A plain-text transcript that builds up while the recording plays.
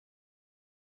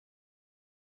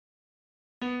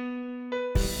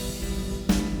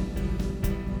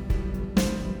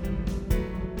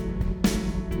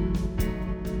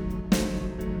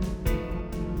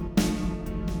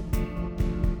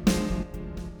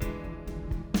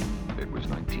It was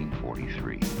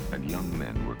 1943, and young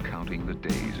men were counting the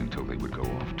days until they would go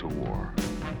off to war.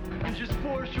 In just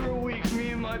 4 short weeks, me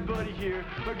and my buddy here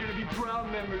are gonna be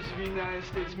proud members of the United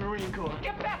States Marine Corps.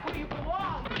 Get back where you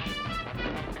belong!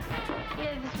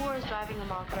 Yeah, this war is driving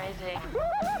them all crazy.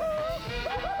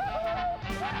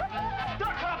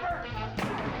 Duck Hopper!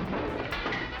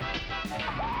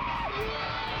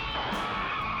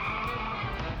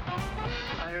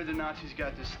 I heard the Nazis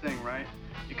got this thing, right?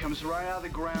 It comes right out of the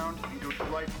ground and goes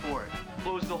right for it.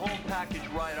 Blows the whole package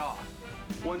right off.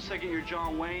 1 second you're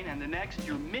John Wayne, and the next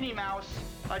you're Minnie Mouse.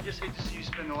 I just hate to see you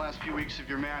spend the last few weeks of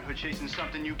your manhood chasing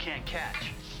something you can't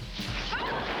catch.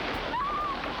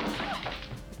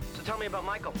 So tell me about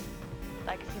Michael.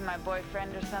 Like, is he my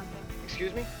boyfriend or something?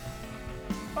 Excuse me?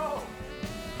 Oh,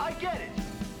 I get it.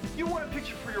 You want a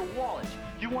picture for your wallet.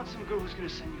 You want some girl who's gonna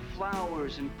send you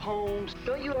flowers and poems.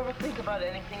 Don't you ever think about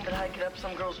anything but hiking up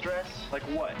some girl's dress? Like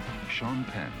what? Sean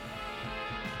Penn,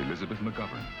 Elizabeth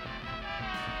McGovern,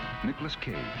 Nicolas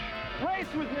Cage, Race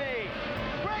with me!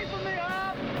 Race with me,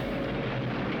 huh?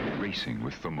 Racing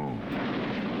with the Moon.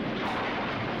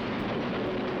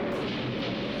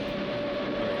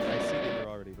 I see that you're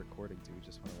already recording too.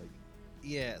 Just want to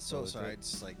Yeah, so Oh, sorry, okay. I'd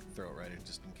just throw it right in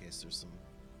just in case there's some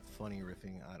funny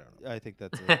riffing. I don't know. I think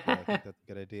that's I think that's a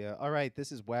good idea. All right,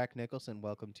 this is Whack Nicholson.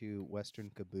 Welcome to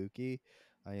Western Kabuki.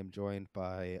 I am joined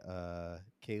by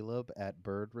Caleb at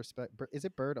Bird Respect. Is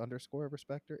it Bird _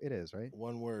 Respecter? It is, right?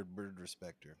 One word, bird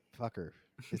respecter. Fucker.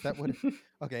 Is that what?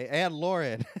 Okay, and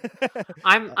Lauren.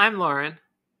 I'm Lauren.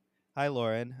 Hi,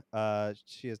 Lauren.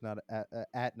 She is not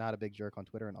at not a big jerk on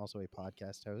Twitter and also a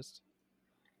podcast host.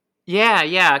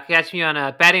 Yeah. Catch me on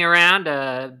Batting Around,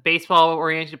 a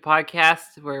baseball-oriented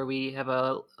podcast where we have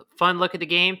a fun look at the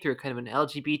game through kind of an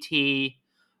LGBT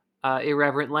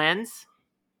irreverent lens.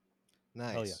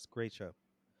 Nice. Oh yes, great show.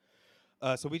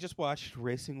 So we just watched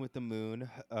Racing with the Moon.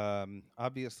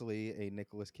 Obviously a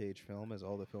Nicolas Cage film, as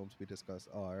all the films we discuss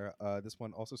are. This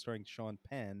one also starring Sean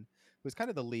Penn, who's kind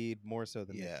of the lead more so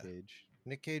than Yeah. Nick Cage.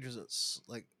 Nick Cage was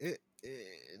like it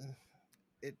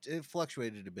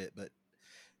fluctuated a bit, but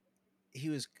he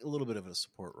was a little bit of a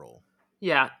support role.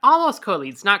 Yeah, almost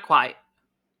co-leads, not quite.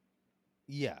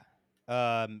 Yeah.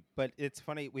 But it's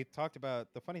funny. We've talked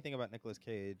about the funny thing about Nicolas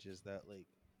Cage is that like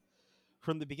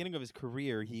from the beginning of his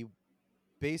career, he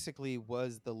basically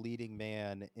was the leading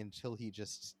man until he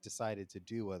just decided to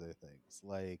do other things.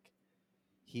 Like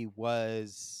he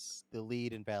was the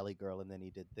lead in Valley Girl, and then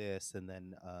he did this, and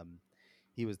then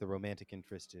he was the romantic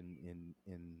interest in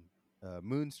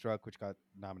Moonstruck, which got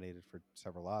nominated for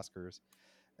several Oscars.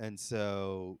 And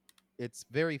so it's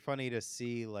very funny to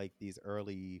see like these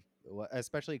early,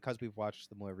 especially because we've watched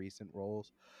the more recent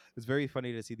roles. It's very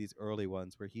funny to see these early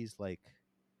ones where he's like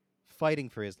fighting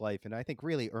for his life, and I think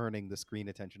really earning the screen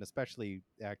attention, especially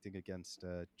acting against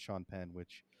Sean Penn,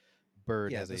 which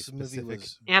Bird Yeah, has a this movie specific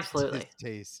was- Absolutely.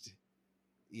 taste.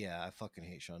 Yeah, I fucking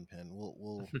hate Sean Penn.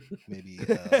 We'll maybe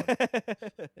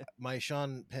my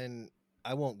Sean Penn.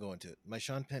 I won't go into it. My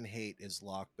Sean Penn hate is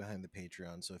locked behind the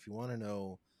Patreon. So if you want to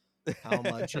know how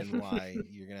much and why,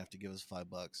 you're gonna have to give us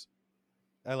 $5.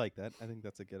 I like that. I think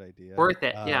that's a good idea. Worth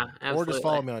it, yeah, Or absolutely. just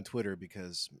follow me on Twitter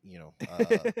because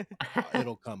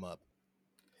it'll come up.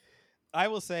 I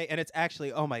will say, and it's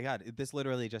actually, oh my God, this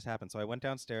literally just happened. So I went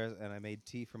downstairs and I made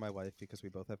tea for my wife because we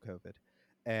both have COVID.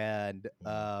 And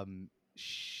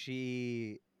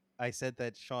I said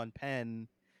that Sean Penn,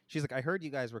 she's like, I heard you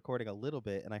guys recording a little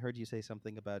bit, and I heard you say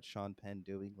something about Sean Penn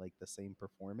doing like the same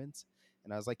performance.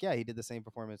 And I was like, yeah, he did the same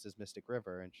performance as Mystic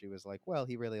River. And she was like, well,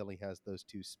 he really only has those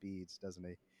two speeds, doesn't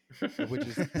he? Which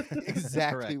is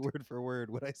exactly Correct. word for word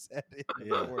what I said in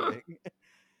the recording.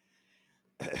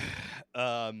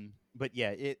 But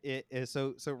yeah, it is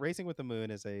so Racing with the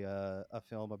Moon is a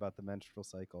film about the menstrual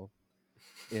cycle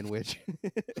in which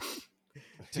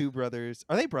two brothers,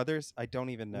 are they brothers? I don't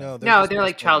even know. No, No, just they're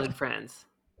like best childhood friends.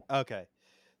 friends. Okay.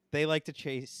 They like to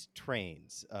chase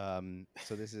trains.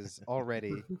 So this is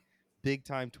already big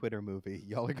time Twitter movie.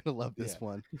 Y'all are gonna love this Yeah.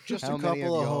 one. Just How a many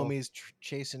couple of y'all- homies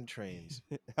chasing trains.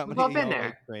 How We've many all of been y'all there.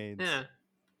 like trains?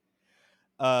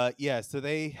 Yeah. So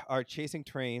they are chasing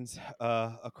trains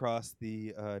across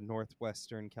the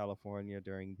northwestern California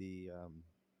during the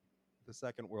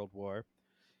Second World War.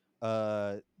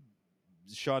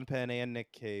 Sean Penn and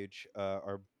Nick Cage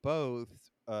are both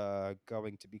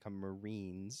going to become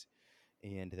Marines,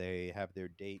 and they have their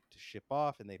date to ship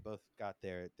off, and they both got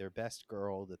their best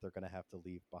girl that they're going to have to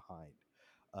leave behind.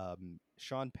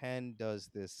 Sean Penn does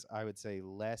this, I would say,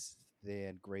 less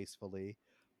than gracefully,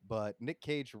 but Nick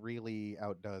Cage really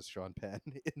outdoes Sean Penn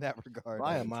in that regard.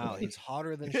 By I a would mile. say. He's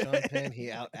hotter than Sean Penn. He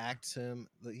outacts him.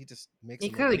 He just makes He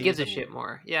him clearly look gives a bad. shit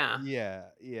more. Yeah.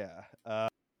 Yeah.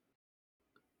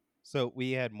 So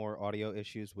we had more audio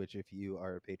issues, which if you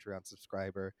are a Patreon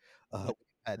subscriber, we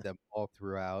had them all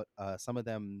throughout. Some of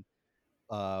them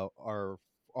are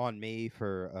on me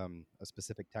for a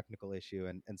specific technical issue,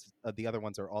 and the other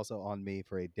ones are also on me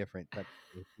for a different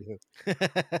technical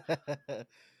issue.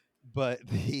 But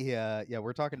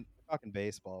we're talking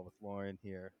baseball with Lauren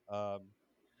here.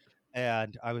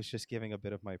 And I was just giving a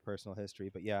bit of my personal history,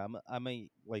 but yeah, I'm a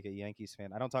like a Yankees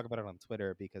fan. I don't talk about it on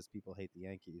Twitter because people hate the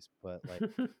Yankees, but like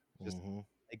just Mhm.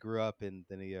 I grew up in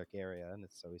the New York area, and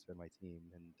it's always been my team.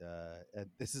 And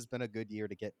this has been a good year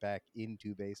to get back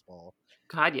into baseball,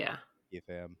 God, yeah.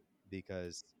 fam,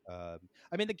 because I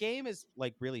mean the game has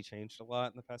like really changed a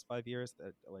lot in the past 5 years.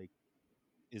 That like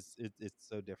it's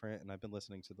so different, and I've been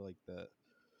listening to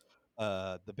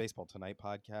the Baseball Tonight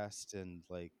podcast, and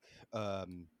like I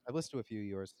listened to a few of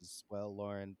yours as well,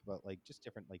 Lauren, but like just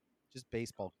different like just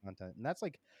baseball content, and that's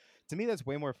like to me that's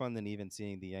way more fun than even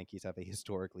seeing the Yankees have a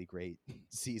historically great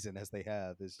season as they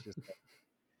have. It's just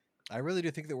I really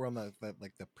do think that we're on the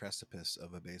precipice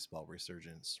of a baseball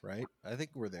resurgence, right? I think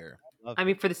we're there. love I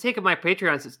mean, for the sake of my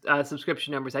Patreon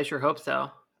subscription numbers, I sure hope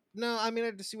so. No, I mean I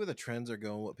have to see where the trends are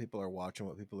going, what people are watching,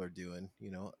 what people are doing,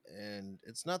 And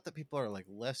it's not that people are like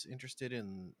less interested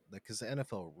in because the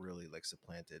NFL really like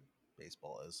supplanted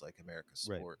baseball as like America's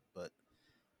Right. sport, but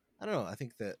I don't know. I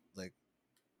think that like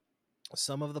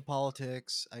some of the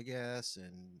politics, I guess,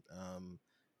 and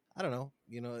I don't know.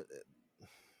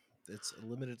 It's a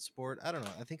limited sport. I don't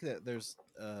know. I think that there's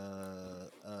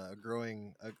a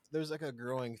growing there's like a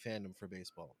growing fandom for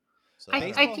baseball. So I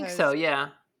don't I know. think has- so. Yeah.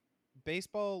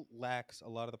 baseball lacks a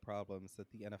lot of the problems that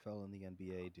the NFL and the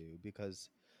NBA do, because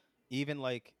even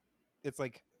like it's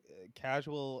like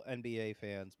casual NBA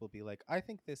fans will be like, I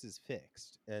think this is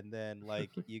fixed, and then like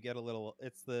you get a little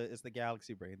it's the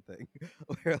galaxy brain thing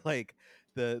where like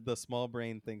the small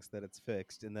brain thinks that it's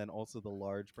fixed, and then also the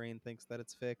large brain thinks that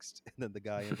it's fixed, and then the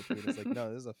guy in between is like, no,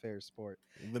 this is a fair sport.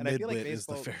 The and I feel like midwit is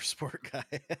the baseball- fair sport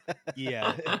guy.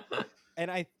 Yeah.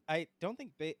 And I don't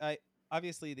think I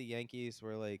obviously the Yankees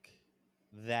were like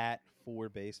that for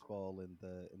baseball in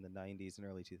the 90s and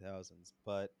early 2000s,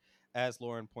 but as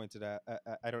Lauren pointed out,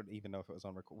 I don't even know if it was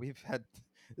on record. We've had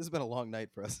this has been a long night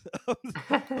for us. Well,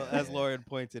 as Yeah. Lauren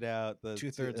pointed out, the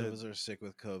 2/3 of us are sick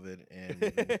with COVID and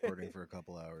we've been recording for a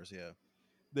couple hours. Yeah.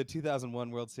 the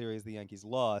 2001 World Series the Yankees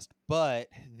lost, but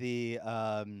the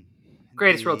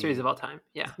Greatest World Series of all time.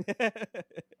 Yeah.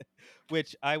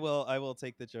 which I will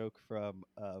take the joke from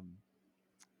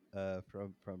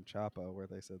Chapa, where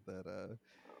they said that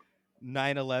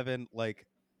 9/11 like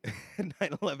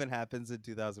 9/11 happens in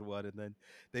 2001, and then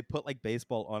they put like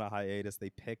baseball on a hiatus. They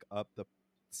pick up the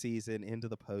season into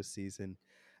the postseason,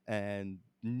 and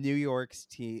New York's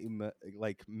team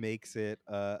like makes it.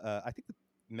 I think the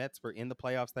Mets were in the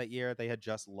playoffs that year. They had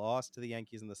just lost to the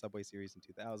Yankees in the Subway Series in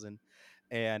 2000,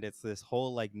 and it's this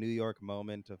whole like New York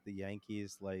moment of the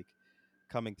Yankees like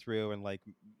coming through and like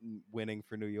winning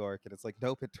for New York, and it's like,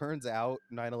 nope, it turns out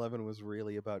 9/11 was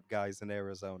really about guys in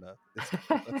Arizona.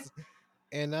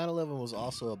 And 9/11 was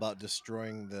also about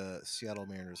destroying the Seattle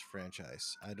Mariners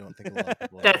franchise. I don't think a lot of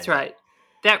people. That's know right.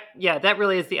 That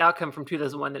really is the outcome from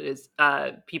 2001 that is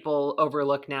people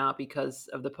overlook now because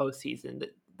of the postseason.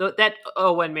 That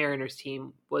 01 Mariners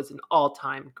team was an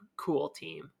all-time cool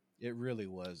team. It really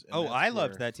was. And Oh, that's I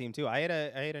loved where- that team too. I had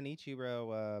an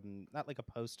Ichiro, not like a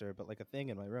poster, but like a thing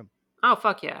in my room. Oh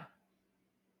fuck yeah!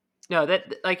 No,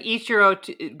 that like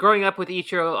Ichiro. Growing up with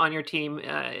Ichiro on your team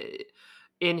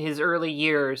in his early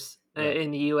years Right.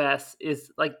 in the U.S.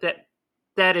 is like that.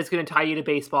 That is going to tie you to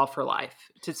baseball for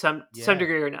life to some Yeah.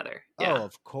 degree or another. Yeah. Oh,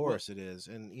 of course it is.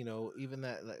 And even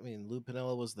that. I mean, Lou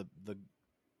Piniella was the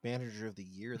manager of the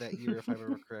year that year, if I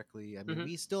remember correctly. I mean, Mhm.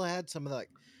 we still had some of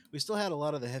we still had a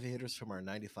lot of the heavy hitters from our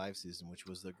 '95 season, which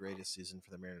was the greatest season for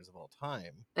the Mariners of all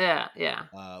time. Yeah.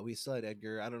 We still had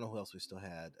Edgar. I don't know who else we still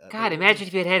had. God, imagine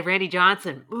if you had Randy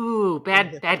Johnson. Ooh,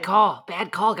 bad call.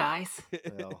 Bad call, guys.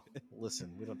 Well,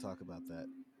 listen, we don't talk about that.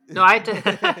 No, I had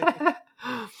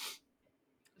to.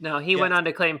 No, he Yeah. went on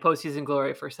to claim postseason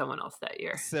glory for someone else that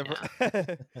year.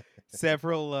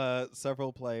 Several,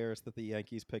 several players that the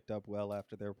Yankees picked up well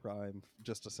after their prime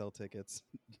just to sell tickets.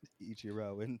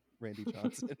 Ichiro and Randy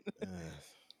Johnson.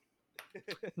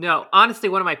 No, honestly,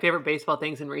 one of my favorite baseball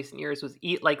things in recent years was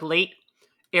like late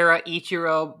era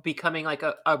Ichiro becoming like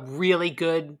a really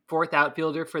good fourth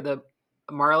outfielder for the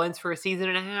Marlins for a season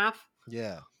and a half.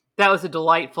 Yeah. That was a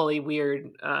delightfully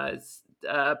weird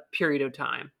period of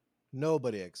time.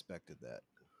 Nobody expected that.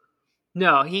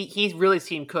 No, he's really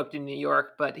seemed cooked in New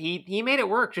York, but he made it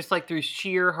work just like through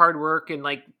sheer hard work and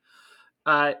like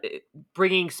uh,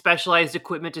 bringing specialized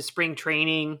equipment to spring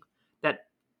training, that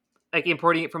like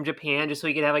importing it from Japan just so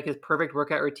he could have like his perfect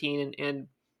workout routine and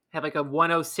have like a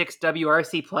 106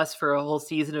 WRC plus for a whole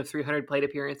season of 300 plate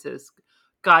appearances.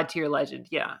 God tier legend,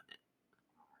 yeah.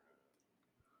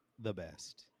 The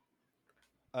best.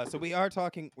 So we are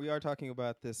talking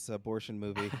about this abortion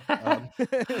movie. That's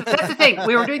the thing.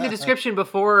 We were doing the description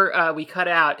before we cut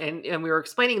out, and we were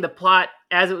explaining the plot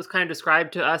as it was kind of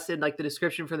described to us in like the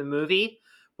description for the movie,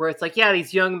 where it's like, yeah,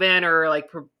 these young men are like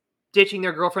ditching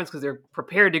their girlfriends because they're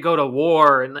prepared to go to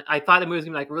war, and I thought the movie was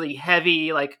gonna be like really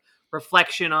heavy, like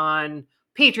reflection on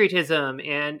patriotism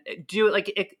and do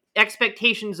like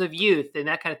expectations of youth and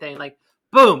that kind of thing. Like,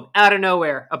 boom, out of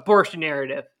nowhere, abortion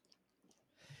narrative.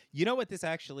 You know what this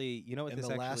actually? You know what In this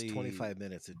the actually? last 25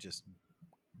 minutes, it just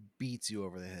beats you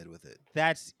over the head with it.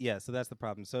 So that's the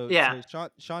problem. So Yeah.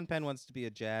 Sean Penn wants to be a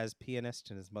jazz pianist,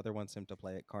 and his mother wants him to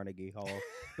play at Carnegie Hall,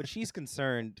 but she's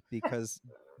concerned because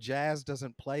jazz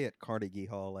doesn't play at Carnegie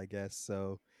Hall, I guess.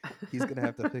 So he's gonna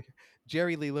have to figure.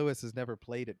 Jerry Lee Lewis has never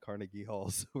played at Carnegie Hall,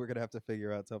 so we're gonna have to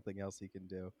figure out something else he can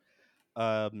do.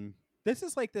 This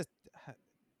is like this.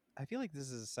 I feel like this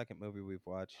is the second movie we've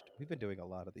watched. We've been doing a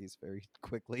lot of these very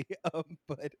quickly.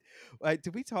 But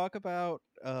did we talk about?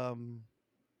 I'm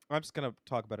just gonna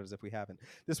talk about it as if we haven't.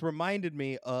 This reminded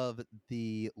me of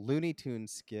the Looney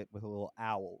Tunes skit with a little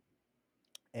owl,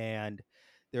 and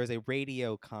there's a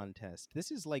radio contest.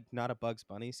 This is like not a Bugs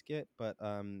Bunny skit, but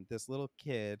this little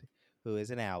kid who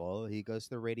is an owl. He goes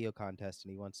to the radio contest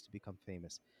and he wants to become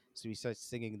famous. So he starts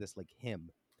singing this like hymn,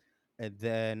 and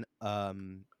then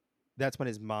that's when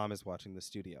his mom is watching the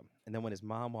studio. And then when his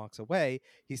mom walks away,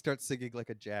 he starts singing like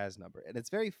a jazz number. And it's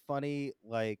very funny,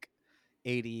 like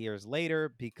 80 years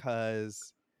later,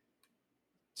 because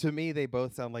to me, they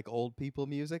both sound like old people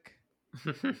music.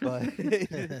 But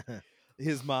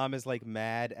his mom is like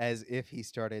mad as if he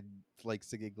started like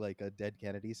singing like a Dead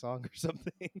Kennedy song or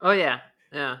something. Oh yeah,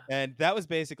 yeah. And that was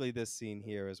basically this scene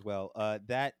here as well.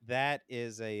 That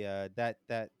is a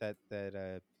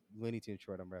that Looney Tunes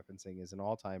short I'm referencing is an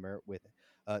all-timer with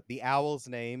the owl's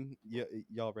name.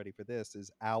 Y'all ready for this?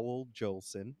 Is Owl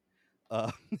Jolson,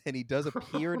 and he does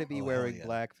appear to be Oh, wearing hell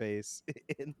yeah. blackface.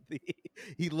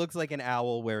 He looks like an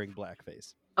owl wearing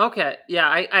blackface. Okay, yeah,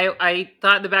 I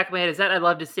thought in the back of my head, is that I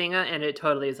Love to Sing It? And it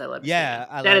totally is I Love to Yeah,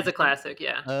 Sing It. I That Love is to a classic,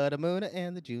 yeah. The moon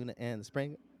and the June and the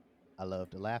spring. I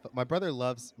love to laugh. My brother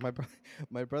loves my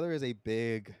brother is a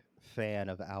big fan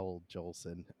of Owl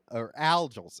Jolson, or Al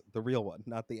Jolson, the real one,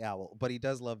 not the owl, but he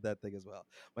does love that thing as well.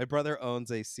 My brother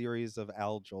owns a series of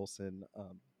Al Jolson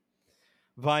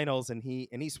vinyls, and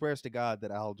he swears to God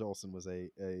that Al Jolson was a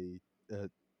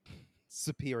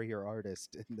superior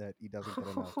artist, and that he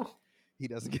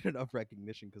doesn't get enough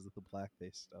recognition because of the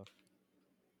blackface stuff.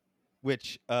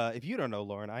 Which, if you don't know,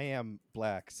 Lauren, I am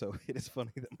black, so it is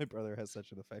funny that my brother has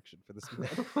such an affection for this man.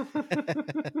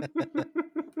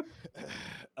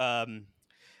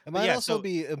 It might yeah, also so-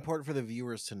 be important for the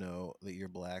viewers to know that you're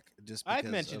black. Just because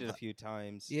I've mentioned of it a few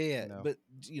times. Yeah, you know. but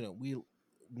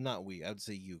I would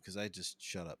say you because I just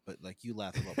shut up. But like you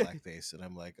laugh about blackface, and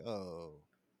I'm like, oh,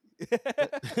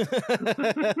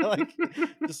 like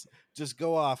just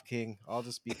go off, King. I'll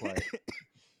just be quiet.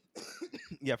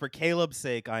 Yeah, for Caleb's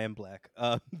sake, I am black.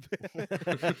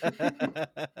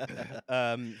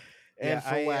 And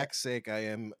for Wax's sake, I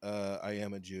am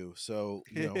a Jew. So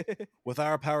with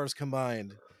our powers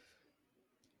combined,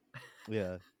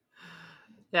 yeah.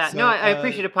 Yeah, So, no, I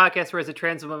appreciate a podcast where as a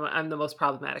trans woman, I'm the most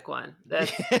problematic one.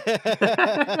 That's...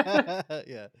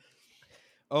 Yeah.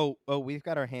 Oh, we've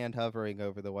got our hand hovering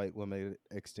over the white woman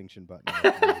extinction button.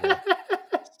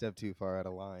 Step too far out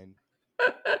of line.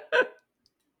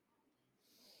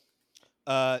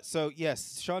 So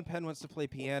yes, Sean Penn wants to play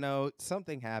piano.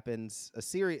 Something happens.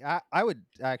 I would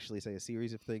actually say a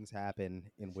series of things happen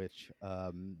in which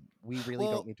we really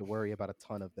don't need to worry about a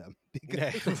ton of them.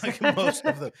 Because like most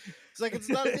of them, it's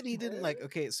not that he didn't like.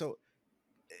 Okay, so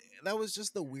that was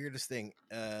just the weirdest thing.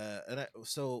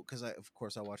 Because of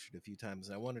course I watched it a few times,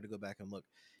 and I wanted to go back and look.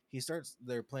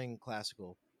 They're playing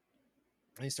classical,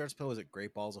 and he starts playing, was it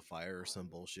Great Balls of Fire or some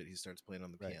bullshit? He starts playing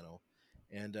on the piano,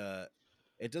 and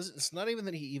it's not even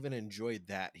that he even enjoyed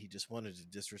that. He just wanted to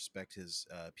disrespect his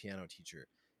piano teacher.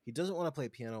 He doesn't want to play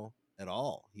piano at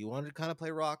all. He wanted to kind of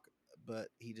play rock, but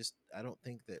I don't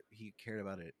think that he cared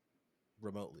about it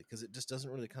remotely, because it just doesn't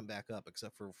really come back up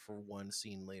except for one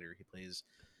scene later. He plays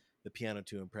the piano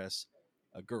to impress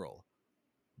a girl,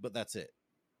 but that's it.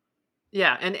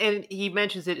 Yeah, and he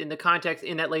mentions it in the context,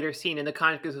 in that later scene, in the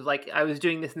context of like, I was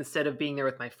doing this instead of being there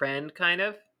with my friend, kind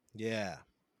of. Yeah.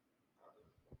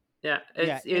 Yeah,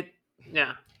 Yeah,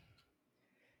 yeah.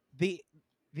 the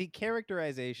the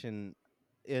characterization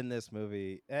in this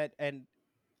movie, and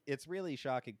it's really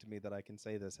shocking to me that I can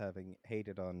say this having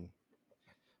hated on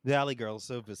Valley Girl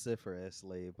so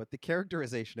vociferously, but the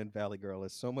characterization in Valley Girl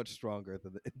is so much stronger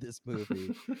than in this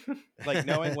movie. Like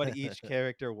knowing what each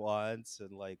character wants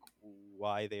and like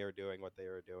why they are doing what they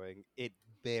are doing, it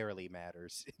barely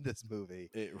matters in this movie.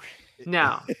 it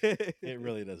No, it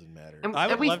really doesn't matter. and, I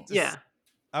and would we love to. yeah.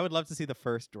 I would love to see the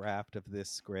first draft of this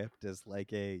script as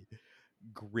like a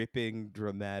gripping,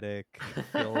 dramatic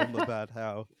film about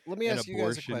how Let me an ask you guys a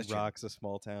abortion question. rocks a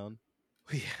small town.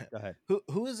 Yeah. Go ahead.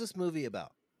 Who is this movie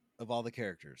about? Of all the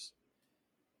characters?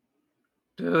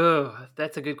 Ugh,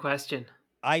 that's a good question.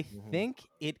 I Mhm. think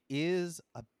it is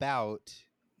about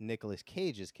Nicolas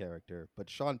Cage's character, but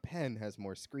Sean Penn has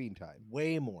more screen time.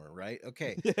 Way more, right?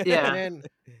 Okay. Yeah. And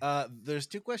then there's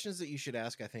two questions that you should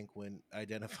ask, I think, when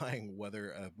identifying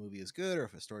whether a movie is good or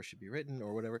if a story should be written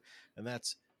or whatever. And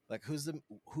that's like who's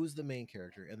the main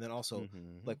character, and then also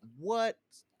Mhm. like what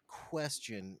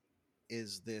question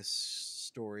is this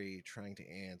story trying to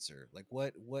answer? Like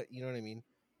what you know what I mean?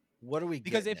 What are we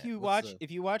Because getting if at? you What's watch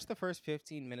if you watch the first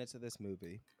 15 minutes of this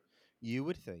movie, you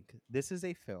would think this is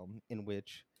a film in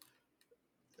which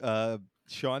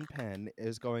Sean Penn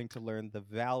is going to learn the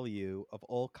value of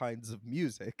all kinds of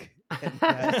music, and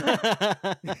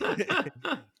that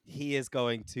he is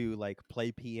going to like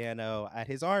play piano at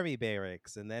his army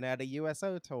barracks, and then at a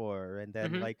USO tour, and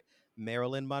then Mhm. like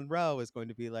Marilyn Monroe is going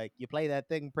to be like, "You play that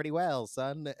thing pretty well,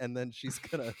 son," and then she's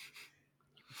gonna.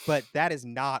 But that is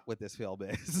not what this film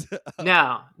is.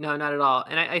 No, not at all.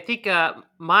 And I think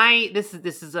this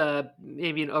is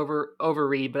maybe an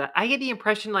overread, but I get the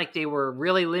impression like they were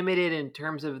really limited in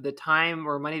terms of the time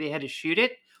or money they had to shoot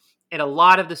it, and a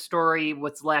lot of the story,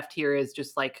 what's left here, is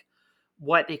just like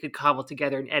what they could cobble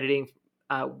together in editing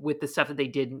with the stuff that they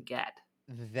didn't get.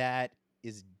 That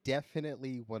is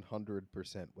definitely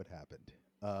 100% what happened,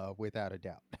 without a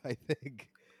doubt. I think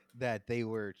that they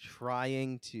were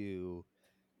trying to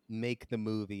make the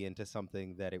movie into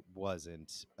something that it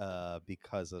wasn't,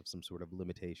 because of some sort of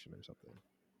limitation or something.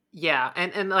 Yeah,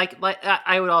 and like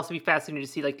I would also be fascinated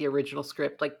to see like the original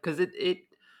script, like because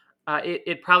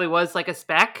it probably was like a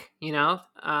spec, you know,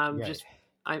 Right. just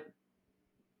I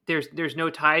there's no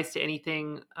ties to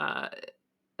anything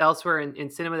elsewhere in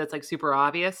cinema that's like super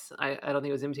obvious. I don't think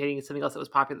it was imitating something else that was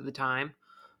popular at the time.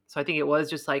 So I think it was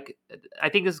just like I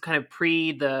think this is kind of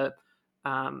pre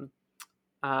um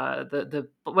the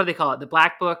what do they call it, the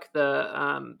black book,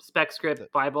 the spec The-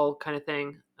 script Bible kind of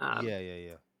thing. yeah.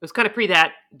 It was kind of pre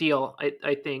that deal,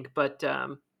 I think. But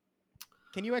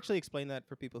Can you actually explain that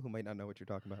for people who might not know what you're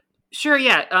talking about? sure,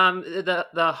 yeah.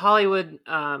 The Hollywood,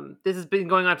 this has been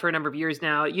going on for a number of years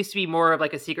now. It used to be more of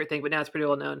like a secret thing, but now it's pretty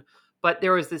well known. But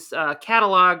there was this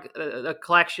catalog, a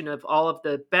collection of all of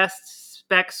the best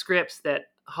spec scripts that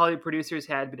Hollywood producers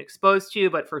had been exposed to,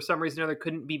 but for some reason or other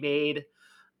couldn't be made.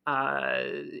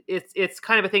 It's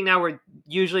kind of a thing now where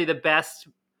usually the best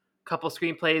couple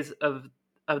screenplays of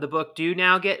the book do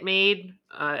now get made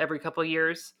every couple of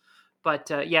years. But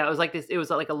yeah, it was like this. It was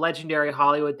like a legendary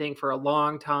Hollywood thing for a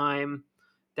long time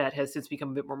that has since become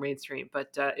a bit more mainstream.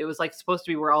 But it was like supposed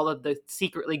to be where all of the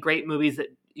secretly great movies that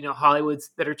Hollywood's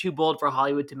that are too bold for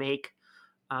Hollywood to make,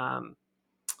 um,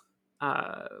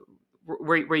 uh,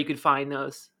 where you could find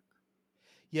those.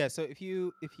 Yeah, so if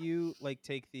you like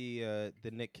take the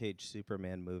Nick Cage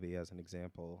Superman movie as an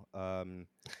example,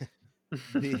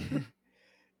 the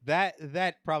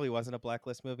that probably wasn't a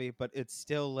blacklist movie, but it's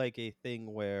still like a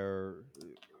thing where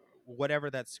whatever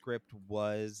that script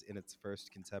was in its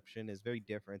first conception is very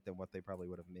different than what they probably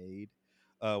would have made,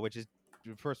 which is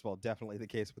first of all definitely the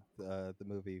case with the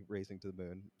movie Racing to the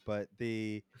Moon. But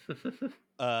the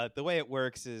way it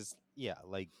works is, yeah,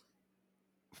 like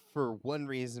for one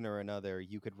reason or another,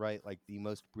 you could write like the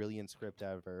most brilliant script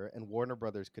ever, and Warner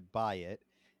Brothers could buy it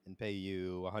and pay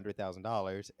you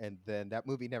 $100,000, and then that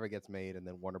movie never gets made, and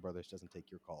then Warner Brothers doesn't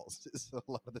take your calls a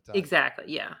lot of the time. Exactly.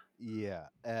 Yeah. Yeah,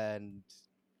 and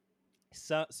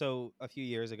so a few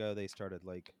years ago they started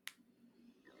like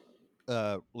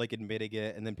admitting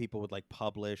it, and then people would like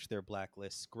publish their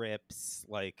blacklist scripts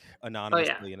like Oh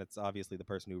anonymously, yeah. and it's obviously the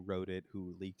person who wrote it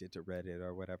who leaked it to Reddit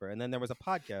or whatever. And then there was a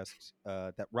podcast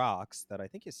that rocks that I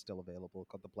think is still available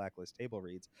called the Blacklist Table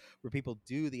Reads, where people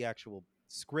do the actual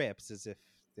scripts as if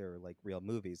they're like real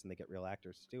movies, and they get real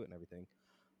actors to do it and everything.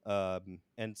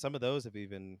 And some of those have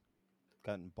even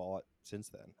gotten bought since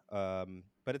then.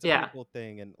 But it's a pretty Yeah. cool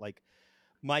thing, and like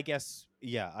My guess,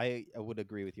 yeah, I would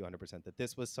agree with you 100% that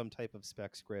this was some type of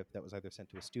spec script that was either sent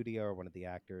to a studio or one of the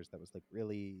actors that was like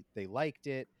really they liked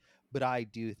it, but I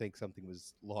do think something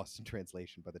was lost in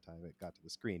translation by the time it got to the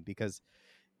screen because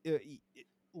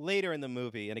later in the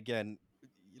movie, and again,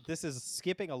 this is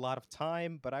skipping a lot of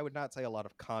time, but I would not say a lot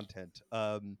of content.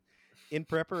 In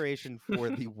preparation for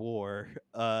the war,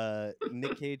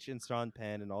 Nick Cage and Sean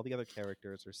Penn and all the other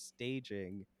characters are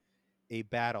staging a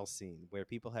battle scene where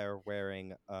people are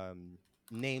wearing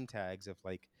name tags of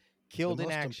like The killed in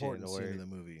most action important scene or in the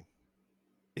movie.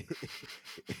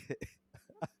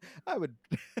 I would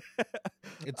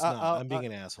It's not. I'm being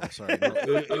an asshole. Sorry. No,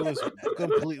 it was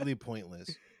completely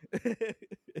pointless.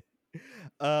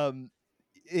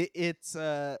 It's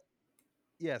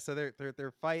yeah, so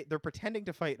they're pretending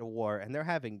to fight in a war and they're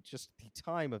having just the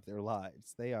time of their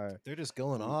lives. They're just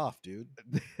going off, dude.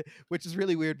 which is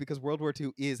really weird because World War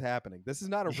II is happening. This is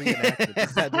not a reenactment.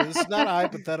 This is not a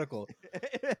hypothetical.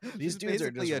 These dudes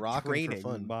are basically just a rocking for training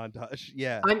fun. montage.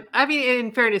 Yeah. I mean,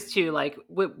 in fairness too, like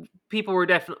people were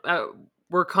definitely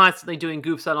were constantly doing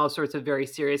goofs on all sorts of very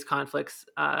serious conflicts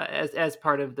as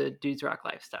part of the Dudes Rock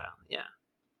lifestyle. Yeah.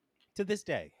 To this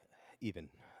day, even.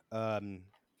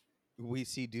 We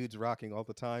see dudes rocking all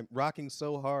the time, rocking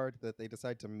so hard that they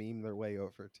decide to meme their way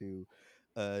over to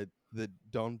the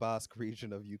Donbass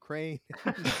region of Ukraine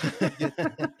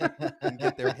and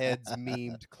get their heads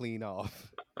memed clean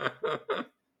off.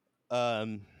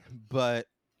 But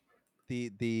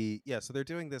yeah, so they're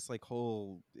doing this like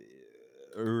whole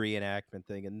reenactment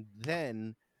thing, and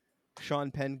then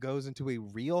Sean Penn goes into a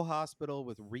real hospital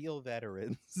with real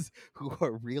veterans who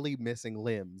are really missing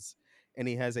limbs. And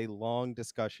he has a long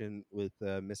discussion with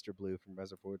Mr. Blue from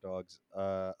Reservoir Dogs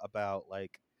about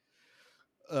like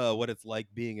what it's like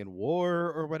being in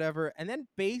war or whatever. And then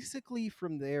basically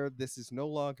from there, this is no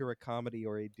longer a comedy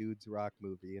or a dudes rock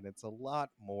movie, and it's a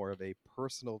lot more of a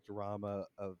personal drama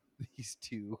of these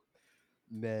two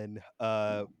men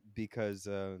because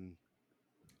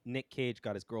Nick Cage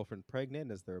got his girlfriend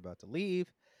pregnant as they're about to leave.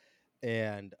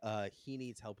 And he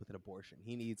needs help with an abortion.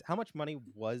 He needs how much money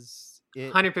was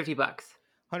it? $150.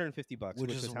 $150,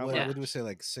 Which is how what much? would we say,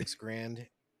 like $6,000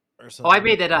 or Oh, something? I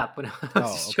made that up when I was Oh,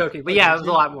 just okay. joking, but yeah, it was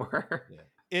a lot more.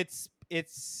 Yeah.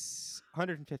 It's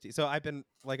 150. So I've been,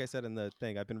 like I said in the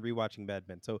thing, I've been rewatching Mad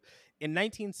Men. So in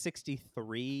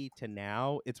 1963 to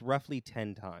now, it's roughly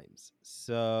 10 times.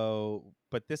 So,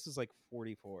 but this is like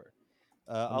 44.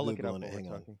 I'll look it up. Googling it. While we're Hang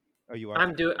on. talking. Oh, you are.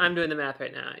 I'm doing the math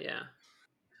right now. Yeah.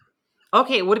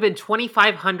 Okay, it would have been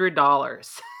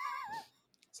 $2,500.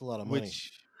 It's a lot of money.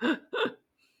 Which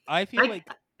I feel like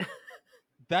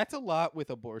that's a lot with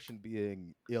abortion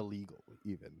being illegal.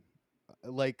 Even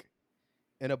like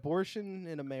an abortion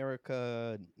in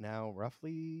America now,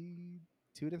 roughly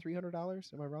 $200 to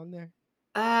 $300. Am I wrong there?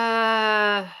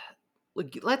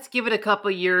 Let's give it a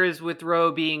couple of years with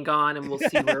Roe being gone, and we'll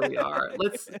see where we are.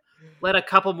 Let's let a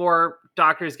couple more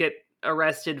doctors get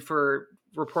arrested for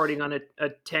reporting on a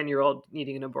 10-year-old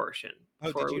needing an abortion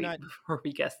before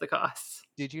we guess the costs.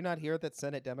 Did you not hear that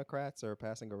Senate Democrats are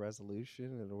passing a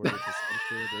resolution in order to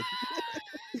censor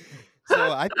it?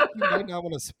 So I think you might not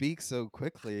want to speak so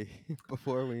quickly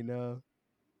before we know.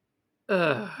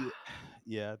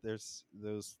 Yeah, there's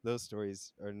those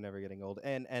stories are never getting old.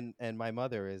 And my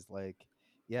mother is like,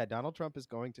 yeah, Donald Trump is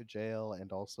going to jail,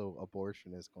 and also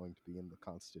abortion is going to be in the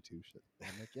Constitution.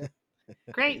 I'm like, yeah,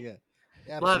 great, yeah,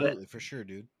 love absolutely, it for sure,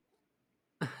 dude.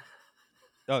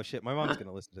 Oh shit, my mom's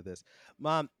gonna listen to this.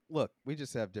 Mom, look, we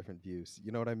just have different views.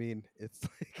 You know what I mean? It's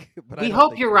like, but we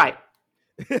hope you're right.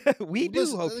 We do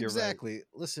hope you're exactly. right.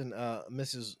 Listen,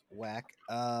 Mrs. Whack,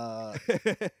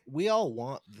 we all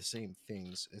want the same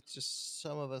things. It's just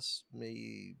some of us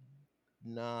may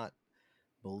not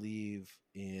believe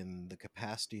in the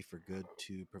capacity for good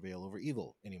to prevail over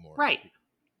evil anymore. Right.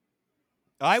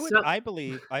 I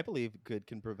believe good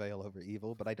can prevail over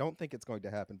evil, but I don't think it's going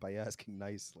to happen by asking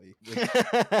nicely.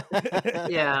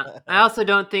 Yeah, I also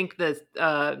don't think that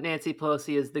Nancy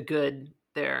Pelosi is the good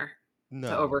there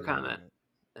to overcome it.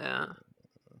 Yeah,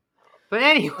 but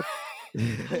anyway,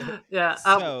 yeah.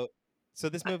 So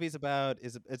this movie's about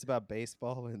it's about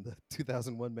baseball and the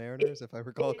 2001 Mariners, if I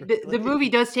recall correctly. The movie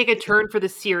does take a turn for the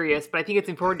serious, but I think it's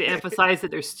important to emphasize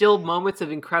that there's still moments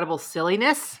of incredible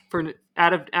silliness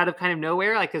out of kind of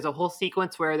nowhere. Like there's a whole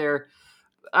sequence where they're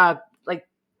like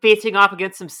facing off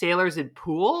against some sailors in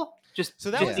pool. Just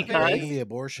because the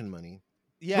abortion money.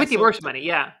 Yeah, with the abortion money.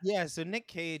 Yeah. Yeah. So Nick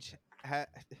Cage that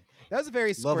was a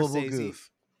very lovable Scorsese goof.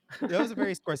 That was a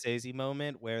very Scorsese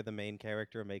moment where the main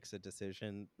character makes a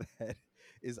decision that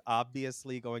is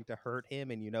obviously going to hurt him,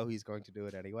 and you know he's going to do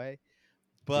it anyway.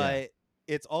 But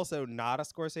it's also not a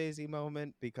Scorsese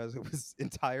moment because it was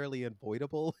entirely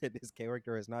avoidable, and his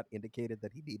character has not indicated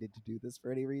that he needed to do this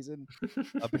for any reason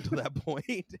up until that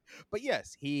point. But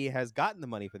yes, he has gotten the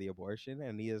money for the abortion,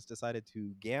 and he has decided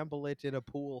to gamble it in a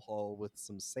pool hall with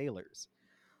some sailors.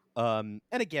 And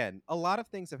again, a lot of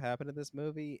things have happened in this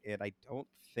movie, and I don't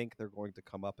think they're going to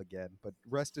come up again. But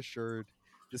rest assured,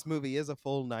 this movie is a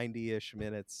full 90-ish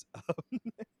minutes,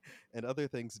 and other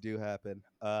things do happen.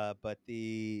 But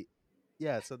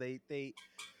so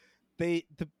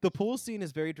the pool scene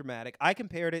is very dramatic. I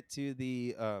compared it to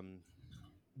the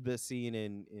scene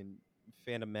in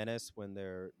Phantom Menace when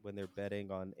they're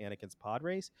betting on Anakin's pod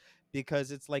race,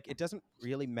 because it's like it doesn't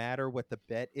really matter what the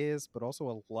bet is, but also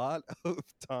a lot of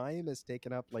time is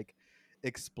taken up like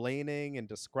explaining and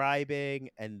describing,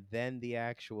 and then the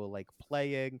actual like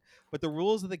playing. But the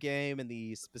rules of the game and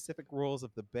the specific rules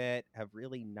of the bet have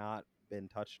really not been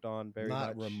touched on very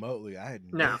Not much. remotely. I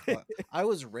had No. I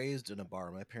was raised in a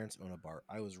bar. My parents own a bar.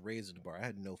 I was raised in a bar. I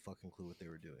had no fucking clue what they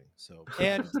were doing. So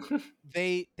And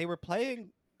they were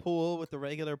playing pool with the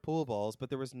regular pool balls, but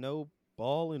there was no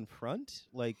ball in front.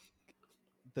 Like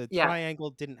the Yeah. triangle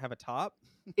didn't have a top.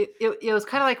 It was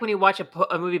kind of like when you watch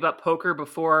a movie about poker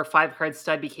before Five Card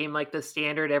Stud became like the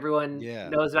standard everyone Yeah.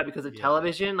 knows about because of Yeah.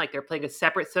 television. Like they're playing a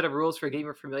separate set of rules for a game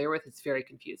you're familiar with. It's very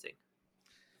confusing.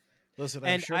 listen, I'm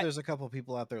And sure I- there's a couple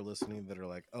people out there listening that are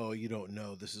like, "Oh, you don't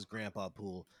know. This is Grandpa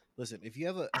Pool." Listen, if you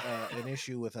have an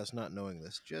issue with us not knowing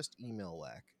this, just email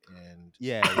Whack and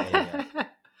Yeah.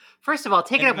 First of all,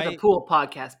 take it And up with my- the pool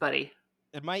podcast, buddy.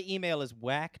 And my email is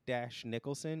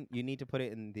whack-nicholson. You need to put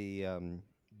it in the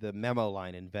memo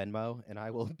line in Venmo, and I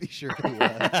will be sure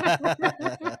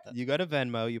to. You go to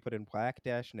Venmo, you put in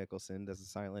whack-nicholson. There's a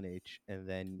silent H, and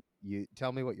then you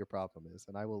tell me what your problem is,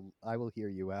 and I will hear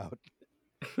you out.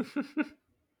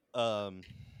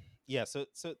 Yeah, so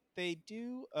they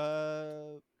do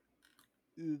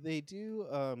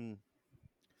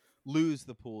lose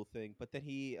the pool thing, but then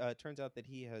he turns out that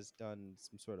he has done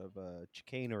some sort of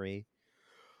chicanery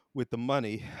with the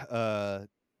money,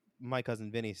 My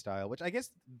Cousin Vinny style, which I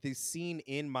guess the scene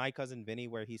in My Cousin Vinny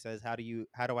where he says, how do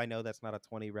I know that's not a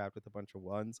 20 wrapped with a bunch of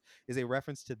ones, is a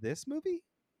reference to this movie?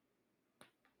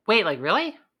 Wait, like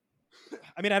really?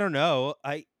 I mean, I don't know.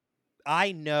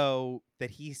 I know that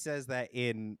he says that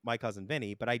in My Cousin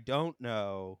Vinny, but I don't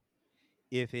know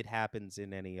if it happens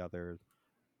in any other.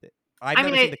 I've I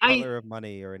never mean, seen The Color of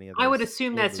Money or any of those. I would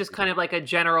assume old that's just movies. kind of like a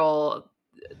general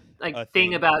like A thing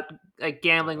thing. about like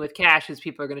gambling with cash is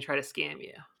people are going to try to scam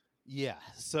you. Yeah,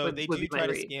 so Would they be do my try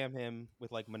to read. scam him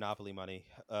with like Monopoly money,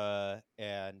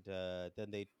 and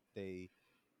then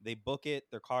they book it.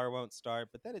 Their car won't start,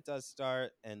 but then it does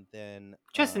start, and then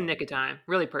Just in the nick of time.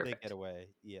 Really they perfect. get away.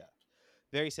 Yeah,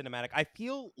 very cinematic. I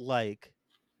feel like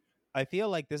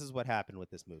this is what happened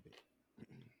with this movie.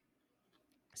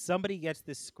 Somebody gets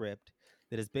this script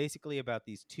that is basically about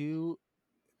these two.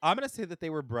 I'm gonna say that they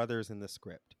were brothers in the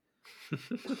script.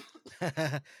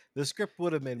 the script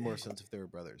would have made more sense if they were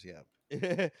brothers.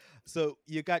 Yeah. So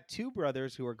you got two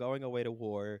brothers who are going away to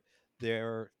war.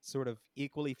 They're sort of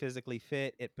equally physically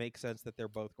fit. It makes sense that they're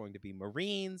both going to be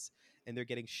Marines, and they're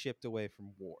getting shipped away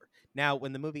from war. Now,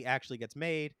 when the movie actually gets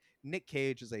made, Nick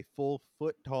Cage is a full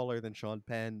foot taller than Sean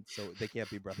Penn, so they can't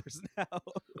be brothers now.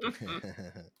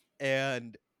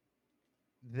 And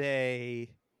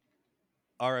they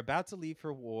are about to leave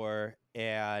for war,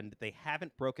 and they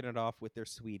haven't broken it off with their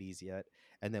sweeties yet.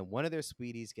 And then one of their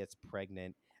sweeties gets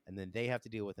pregnant, and then they have to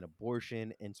deal with an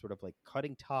abortion and sort of like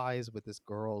cutting ties with this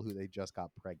girl who they just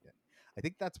got pregnant. I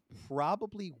think that's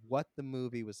probably what the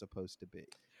movie was supposed to be.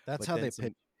 That's But how then they some-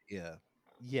 pitch. Yeah.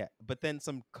 Yeah, but then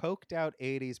some coked out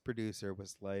 80s producer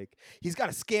was like, he's got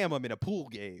to scam him in a pool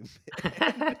game.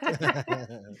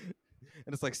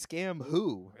 And it's like, scam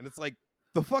who? And it's like,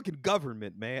 the fucking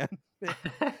government, man.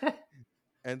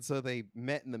 And so they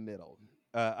met in the middle.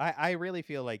 I really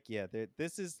feel like, yeah,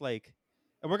 this is like,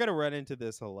 and we're going to run into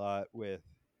this a lot with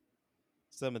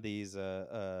some of these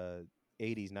 80s,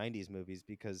 90s movies,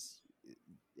 because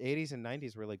 80s and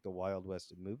 90s were like the Wild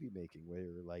West of movie making, where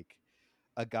like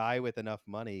a guy with enough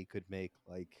money could make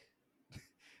like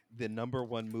the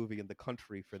 #1 movie in the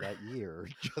country for that year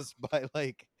just by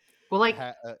like well, like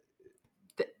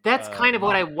that's kind of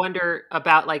what I wonder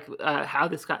about, like how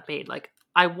this got made. Like,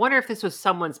 I wonder if this was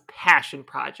someone's passion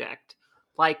project.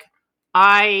 Like,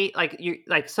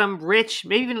 some rich,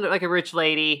 maybe even like a rich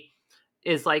lady,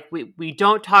 is like, we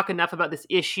don't talk enough about this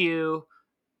issue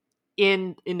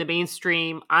in the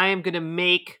mainstream. I am going to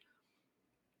make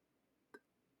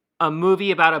a movie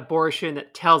about abortion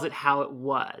that tells it how it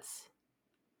was.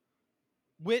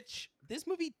 Which this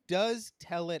movie does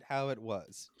tell it how it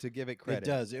was, to give it credit. It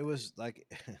does. It was like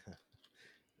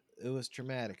it was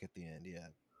traumatic at the end. Yeah.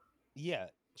 Yeah,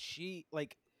 she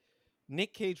like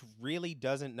Nick Cage really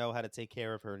doesn't know how to take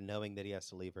care of her, knowing that he has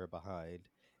to leave her behind.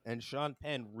 And Sean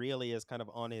Penn really is kind of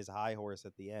on his high horse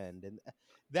at the end. And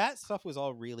that stuff was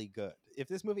all really good. If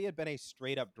this movie had been a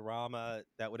straight up drama,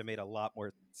 that would have made a lot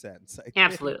more sense. I think.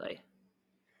 Absolutely.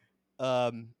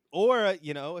 Or,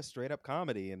 you know, a straight up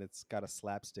comedy, and it's got a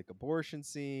slapstick abortion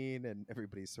scene, and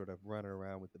everybody's sort of running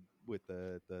around with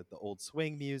the old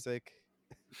swing music,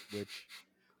 which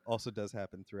also does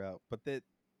happen throughout. But the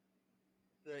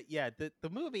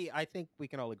movie, I think we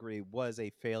can all agree, was a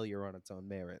failure on its own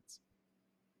merits.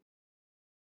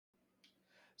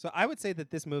 So I would say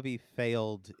that this movie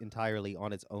failed entirely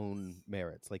on its own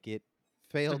merits. Like, it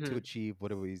failed to achieve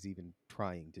what it was even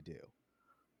trying to do.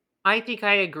 I think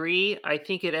I agree. I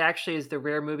think it actually is the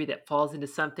rare movie that falls into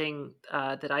something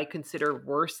that I consider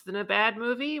worse than a bad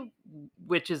movie,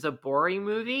 which is a boring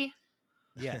movie.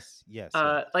 Yes, yes.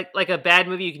 Like a bad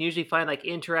movie, you can usually find like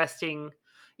interesting.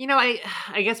 You know,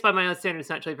 I guess by my own standards,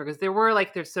 not really, because there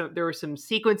were some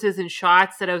sequences and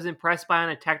shots that I was impressed by on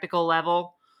a technical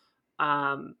level.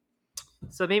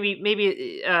 So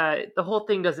maybe the whole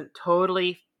thing doesn't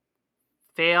totally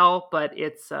fail, but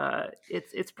it's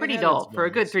pretty dull for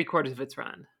a good 3/4 of its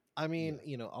run. I mean,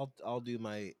 you know, I'll do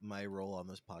my role on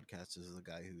this podcast as the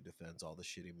guy who defends all the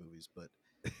shitty movies, but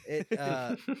it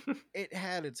it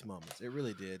had its moments. It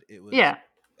really did. It was. Yeah.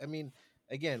 I mean,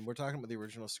 again, we're talking about the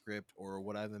original script, or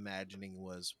what I'm imagining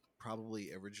was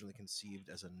probably originally conceived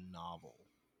as a novel,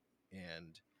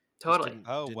 and totally. didn't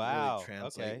Oh, wow. really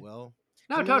translate Okay. well.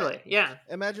 No, Can you totally. Yeah.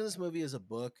 Imagine this movie as a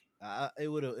book. It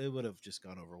would have just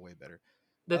gone over way better.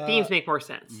 The themes make more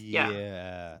sense. Yeah.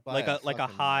 Yeah. By Like a a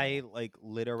fucking high mile. like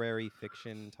literary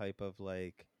fiction type of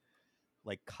like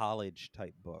college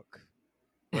type book.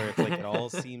 Where it's like it all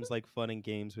seems like fun and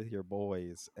games with your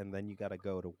boys, and then you got to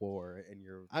go to war, and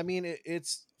you're I mean,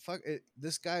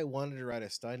 this guy wanted to write a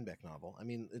Steinbeck novel. I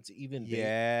mean, it's even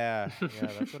yeah,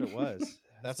 that's what it was.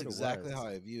 That's what it exactly was. how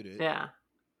I viewed it. Yeah.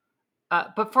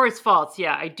 But for its faults,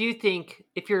 yeah, I do think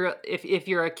if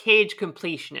you're a Cage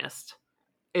completionist,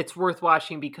 it's worth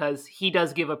watching because he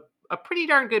does give a pretty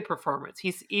darn good performance.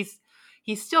 He's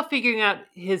still figuring out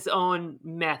his own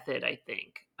method, I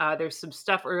think. There's some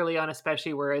stuff early on,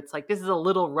 especially where it's like, this is a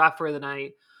little rougher than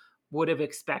I would have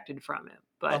expected from him.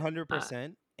 But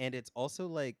 100%. And it's also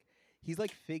like he's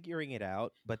like figuring it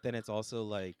out, but then it's also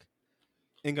like,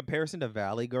 in comparison to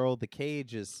Valley Girl, the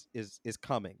Cage is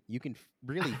coming. You can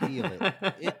really feel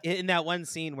it. In that one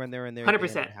scene when they're in their 100%.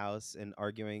 abandoned house and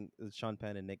arguing with Sean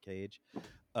Penn and Nick Cage.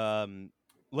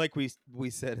 Like we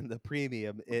said in the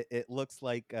premium, it looks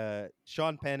like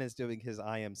Sean Penn is doing his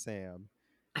I Am Sam,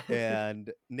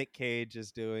 and Nick Cage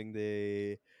is doing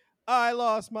the I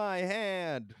lost my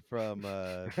hand from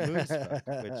Moonstruck,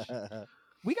 which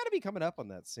we got to be coming up on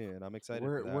that soon. I'm excited.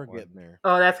 We're for that one. getting there.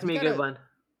 Oh, that's gonna We be a good gotta- one.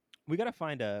 We gotta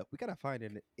find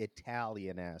an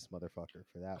Italian ass motherfucker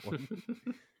for that one.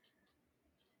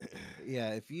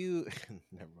 Yeah, if you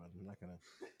never mind, I'm not gonna.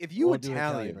 If you won't do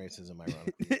Italian, racism,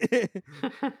 ironically.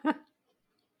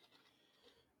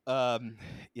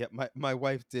 Yeah, my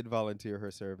wife did volunteer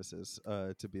her services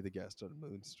to be the guest on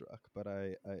Moonstruck, but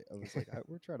I was like,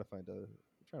 we're trying to find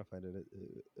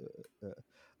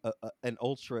an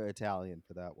ultra Italian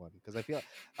for that one, because I feel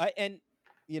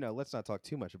let's not talk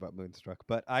too much about Moonstruck,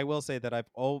 but I will say that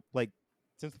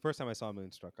since the first time I saw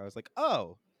Moonstruck, I was like,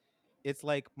 oh, it's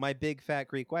like My Big Fat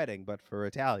Greek Wedding, but for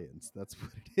Italians. That's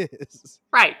what it is.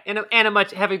 Right, and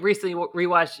having recently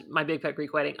rewatched My Big Fat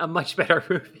Greek Wedding, a much better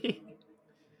movie.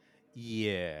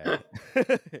 Yeah.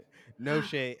 No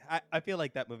shade. I feel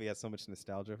like that movie has so much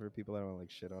nostalgia for people. I don't like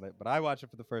shit on it, but I watched it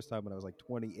for the first time when I was like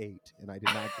 28, and I did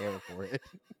not care for it.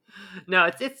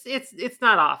 No, it's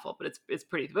not awful, but it's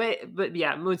pretty. But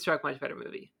yeah, Moonstruck, much better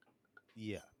movie.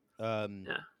 Yeah.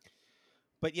 Yeah.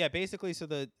 But yeah, basically, so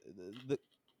the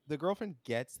girlfriend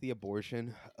gets the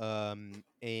abortion,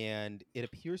 and it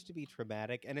appears to be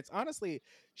traumatic, and it's honestly,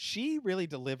 she really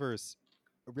delivers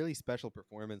a really special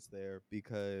performance there,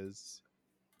 because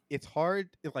it's hard,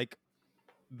 like,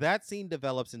 that scene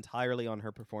develops entirely on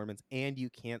her performance, and you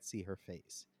can't see her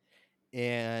face,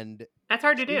 and That's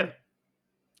hard to do.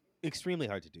 extremely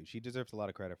hard to do. She deserves a lot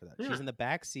of credit for that. Yeah. She's in the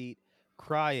back seat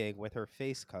crying with her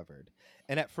face covered,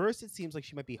 and at first it seems like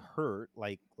she might be hurt,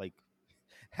 like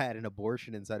had an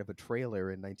abortion inside of a trailer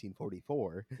in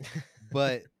 1944.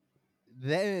 But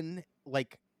then,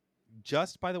 like,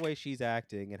 just by the way she's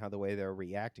acting and how the way they're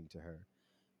reacting to her,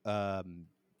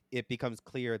 it becomes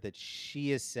clear that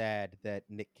she is sad that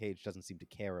Nick Cage doesn't seem to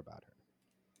care about her.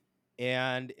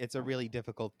 and it's a really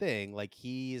difficult thing. Like,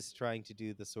 he's trying to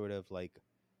do the sort of like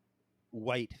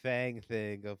White Fang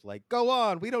thing of like, go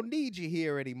on, we don't need you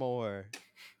here anymore.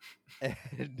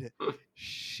 And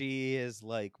she is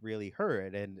like really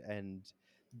hurt, and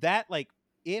that, like,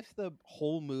 if the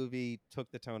whole movie took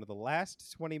the tone of the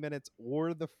last 20 minutes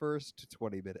or the first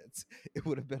 20 minutes, it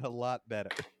would have been a lot better.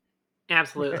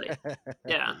 Absolutely.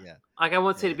 Yeah. Yeah. Like, I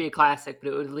won't say to be a classic, but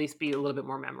it would at least be a little bit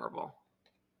more memorable.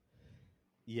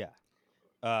 Yeah.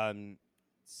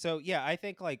 So yeah, I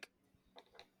think, like,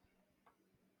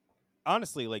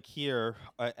 honestly, like, here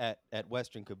at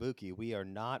Western Kabuki, we are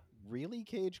not really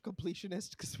Cage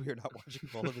completionists because we are not watching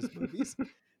all of his movies.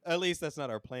 At least that's not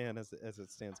our plan as it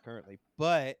stands currently.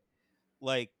 But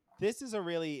like, this is a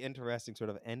really interesting sort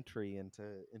of entry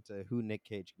into who Nick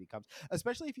Cage becomes,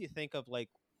 especially if you think of like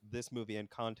this movie in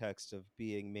context of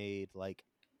being made like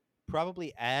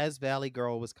probably as Valley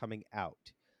Girl was coming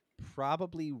out,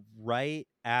 probably right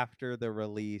after the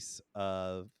release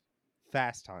of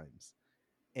Fast Times.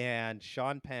 And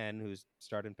Sean Penn, who's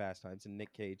starred in Fast Times, and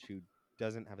Nick Cage, who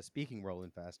doesn't have a speaking role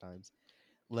in Fast Times,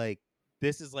 like,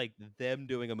 this is like them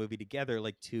doing a movie together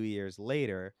like 2 years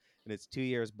later, and it's 2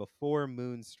 years before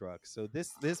Moonstruck. So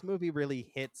this movie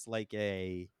really hits like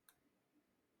a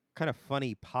kind of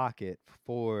funny pocket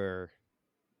for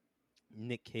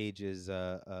Nick Cage's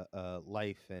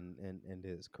life and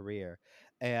his career.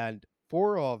 And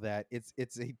for all that,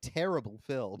 it's a terrible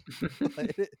film.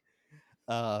 But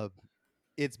uh,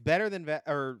 it's better than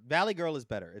Valley Girl is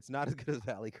better. It's not as good as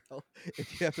Valley Girl.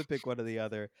 If you have to pick one or the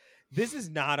other, this is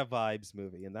not a vibes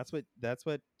movie, and that's what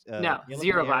No, Caleb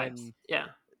zero and Aaron- vibes. Yeah.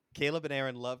 Caleb and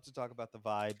Aaron love to talk about the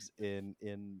vibes in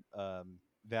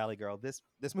Valley Girl. This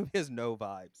movie has no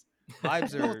vibes. Vibes I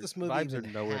don't know are what this movie vibes are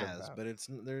even nowhere to has, found. but it's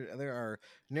there are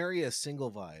nary a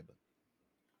single vibe.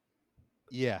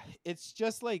 Yeah, it's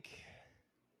just like,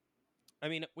 I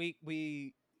mean, we're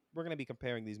going to be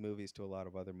comparing these movies to a lot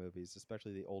of other movies,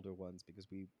 especially the older ones, because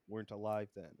we weren't alive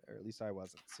then, or at least I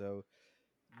wasn't. So,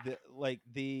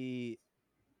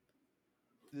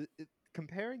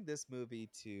 comparing this movie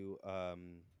to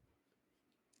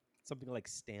something like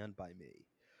Stand By Me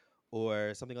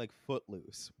or something like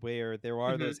Footloose, where there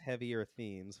are those heavier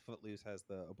themes. Footloose has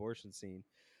the abortion scene.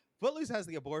 Footloose has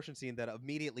the abortion scene that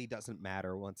immediately doesn't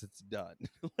matter once it's done.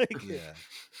 Like, Yeah.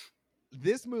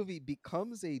 this movie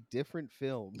becomes a different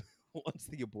film once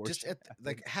the abortion Just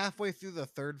like happens. halfway through the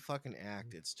third fucking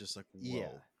act, it's just like, whoa. Yeah.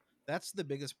 That's the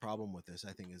biggest problem with this,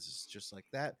 I think, is it's just like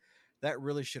that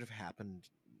really should have happened.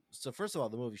 So first of all,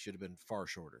 the movie should have been far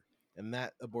shorter. And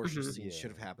that abortion scene Yeah.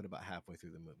 should have happened about halfway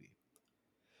through the movie.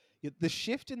 The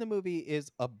shift in the movie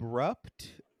is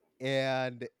abrupt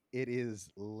and it is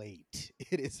late.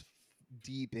 It is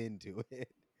deep into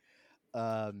it.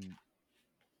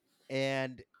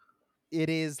 And it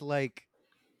is like,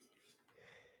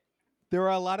 there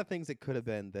are a lot of things it could have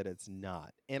been that it's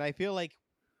not. And I feel like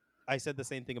I said the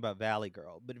same thing about Valley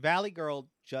Girl, but Valley Girl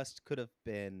just could have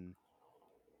been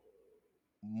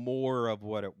more of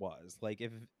what it was. Like,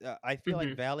 if I feel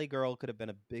like Valley Girl could have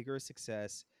been a bigger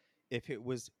success if it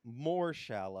was more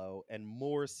shallow and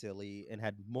more silly and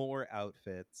had more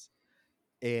outfits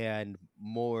and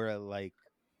more like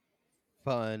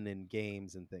fun and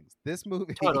games and things. This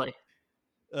movie, Totally.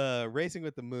 Racing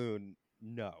with the Moon,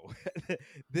 no.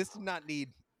 This did not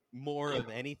need more of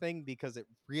anything because it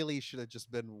really should have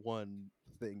just been one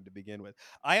thing to begin with.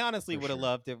 I honestly For would have sure.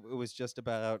 loved if it was just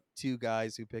about two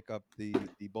guys who pick up the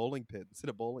bowling pins in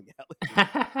a bowling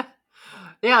alley.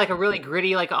 Yeah, like a really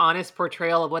gritty, like honest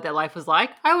portrayal of what that life was like.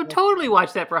 I would totally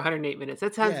watch that for 108 minutes.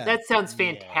 That sounds Yeah.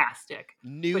 fantastic.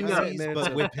 Newsies, minutes but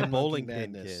of with Pin Monkey bowling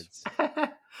pin madness.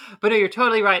 kids. But no, you're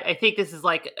totally right. I think this is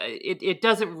like it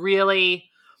doesn't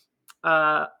really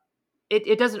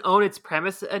it doesn't own its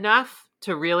premise enough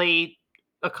to really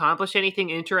accomplish anything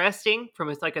interesting from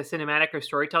a cinematic or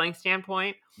storytelling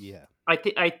standpoint. Yeah. I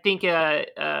think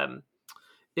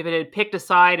if it had picked a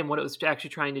side and what it was actually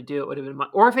trying to do, it would have been,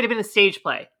 or if it had been a stage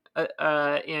play,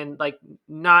 and like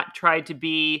not tried to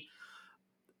be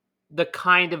the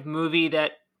kind of movie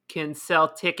that can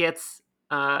sell tickets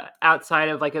outside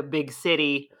of like a big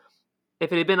city.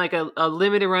 If it had been like a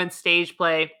limited run stage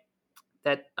play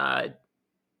that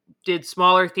did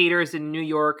smaller theaters in New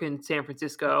York and San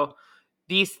Francisco,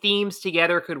 these themes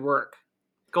together could work.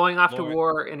 Going off to Lauren-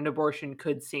 war and an abortion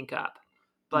could sync up.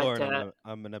 But Lauren,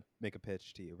 I'm gonna make a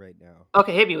pitch to you right now.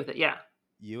 okay, hit me with it. Yeah.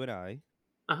 You and I,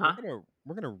 Uh-huh.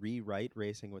 we're gonna rewrite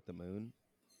Racing with the Moon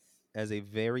as a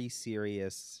very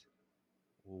serious,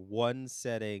 one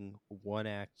setting, one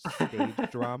act stage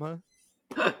drama.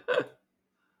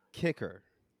 Kicker.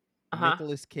 Uh-huh.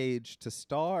 Nicolas Cage to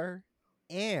star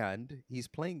and he's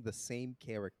playing the same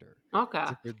character. Okay.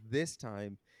 Except for this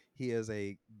time, he is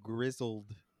a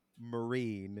grizzled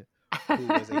Marine who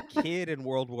was a kid in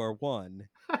World War One,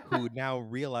 who now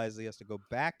realizes he has to go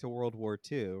back to World War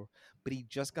II, but he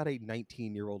just got a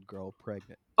 19-year-old girl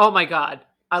pregnant. Oh my god,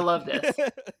 I love this.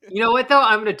 You know what though?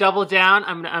 I'm gonna double down.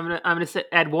 I'm gonna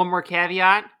add one more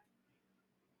caveat.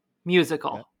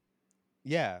 Musical.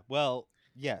 Yeah, well,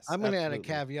 yes. I'm going to add a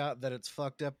absolutely. caveat that it's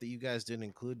fucked up that you guys didn't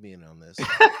include me in on this.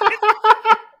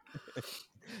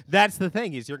 That's the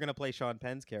thing, is you're going to play Sean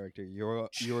Penn's character. You're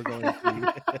going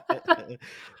to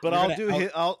But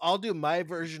I'll do my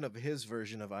version of his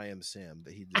version of I Am Sam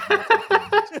that he did not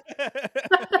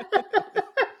include.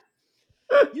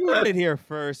 You heard it here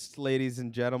first, ladies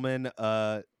and gentlemen.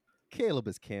 Caleb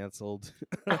is canceled.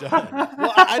 Done.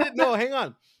 Well, I didn't know. Hang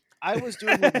on. I was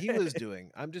doing what he was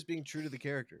doing. I'm just being true to the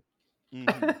character.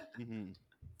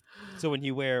 So when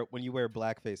you wear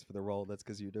blackface for the role, that's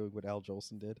because you're doing what Al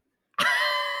Jolson did.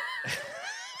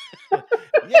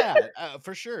 Yeah,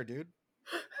 for sure, dude.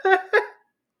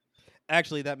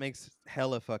 Actually, that makes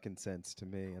hella fucking sense to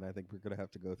me, and I think we're gonna have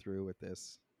to go through with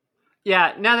this.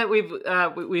 Yeah, now that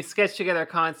we've sketched together a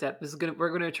concept,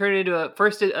 we're gonna turn it into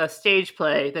a stage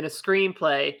play, then a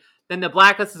screenplay. Then the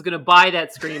Blacklist is gonna buy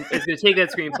that is gonna take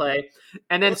that screenplay,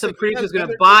 and then some producer is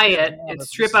gonna buy it and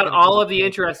strip out all of the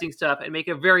interesting stuff and make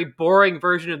a very boring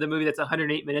version of the movie that's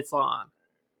 108 minutes long.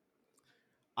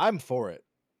 I'm for it.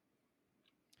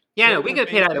 Yeah, So no, we get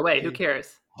paid either way. Who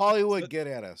cares? Hollywood, get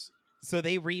at us. So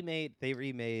they remade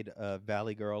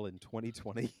Valley Girl in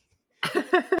 2020.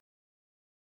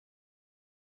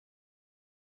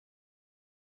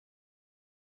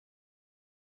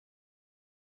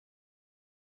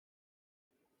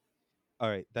 All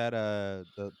right, that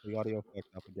the audio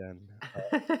fucked up again.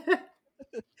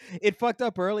 It fucked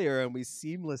up earlier, and we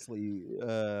seamlessly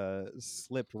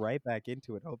slipped right back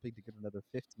into it, hoping to get another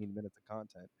 15 minutes of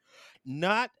content.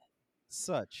 Not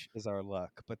such is our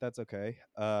luck, but that's okay.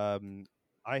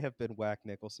 I have been Whack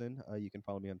Nicholson. You can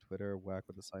follow me on Twitter, Whack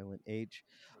with a silent H.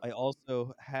 I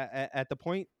also, at the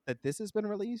point that this has been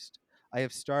released, I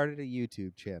have started a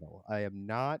YouTube channel. I am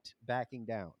not backing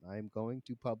down. I am going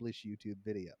to publish YouTube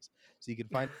videos. So you can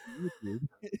find me on YouTube,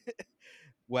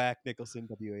 Whack Nicholson,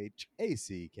 WHACKNICHOLSON.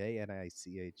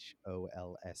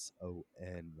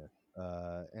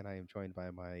 And I am joined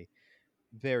by my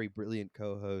very brilliant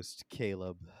co-host,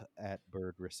 Caleb at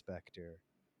Bird Respecter.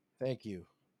 Thank you.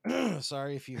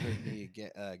 Sorry if you heard me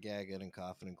gagging and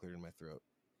coughing and clearing my throat.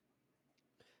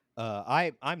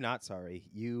 I'm not sorry.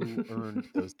 You earned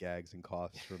those gags and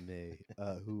coughs from me,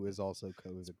 who is also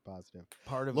COVID positive.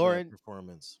 Part of Lauren, the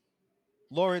performance.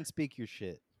 Lauren, speak your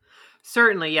shit.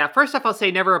 Certainly, yeah. First off, I'll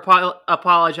say never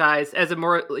apologize. As a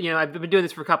more, I've been doing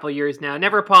this for a couple of years now.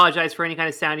 Never apologize for any kind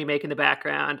of sound you make in the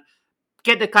background.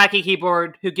 Get the clacky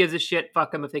keyboard. Who gives a shit?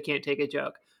 Fuck them if they can't take a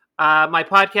joke. My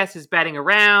podcast is Batting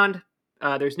Around.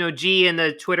 There's no G in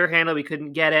the Twitter handle. We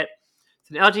couldn't get it.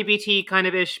 It's an LGBT kind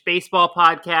of ish baseball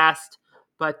podcast,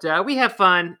 but we have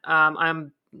fun.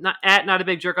 I'm not a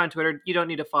big jerk on Twitter. You don't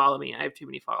need to follow me. I have too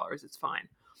many followers. It's fine.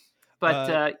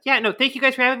 But thank you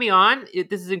guys for having me on.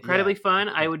 This is incredibly fun.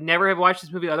 I would never have watched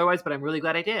this movie otherwise, but I'm really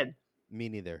glad I did. Me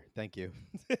neither. Thank you.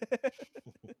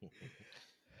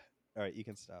 All right, you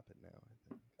can stop it now.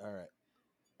 All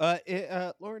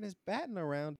right. Lauren is Batting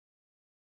Around